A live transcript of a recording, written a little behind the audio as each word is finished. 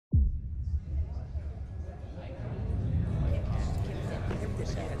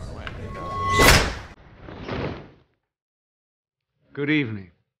Good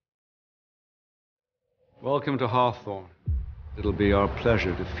evening. Welcome to Hawthorne. It'll be our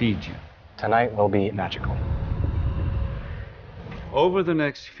pleasure to feed you. Tonight will be magical. Over the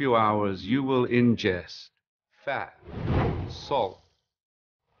next few hours, you will ingest fat, salt,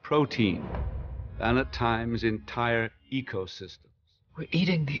 protein, and at times entire ecosystems. We're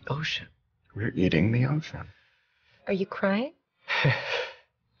eating the ocean. We're eating the ocean. Are you crying?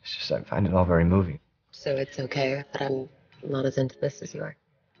 It's just I find it all very moving. So it's okay that I'm not as into this as you are.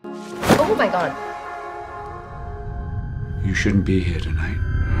 Oh my God. You shouldn't be here tonight.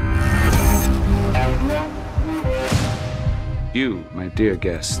 You, my dear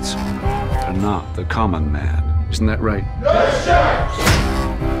guests, are not the common man. Isn't that right?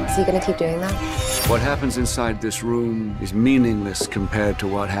 Is he gonna keep doing that? What happens inside this room is meaningless compared to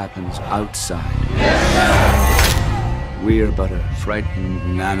what happens outside. We are but a frightened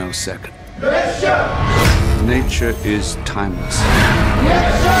nanosecond. Nature is timeless.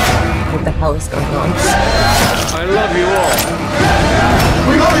 What the hell is going on? I love you all.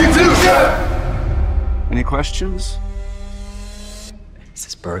 We love you too, Chef! Any questions? Is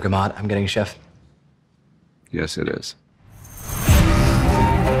this bergamot I'm getting, Chef? Yes, it is.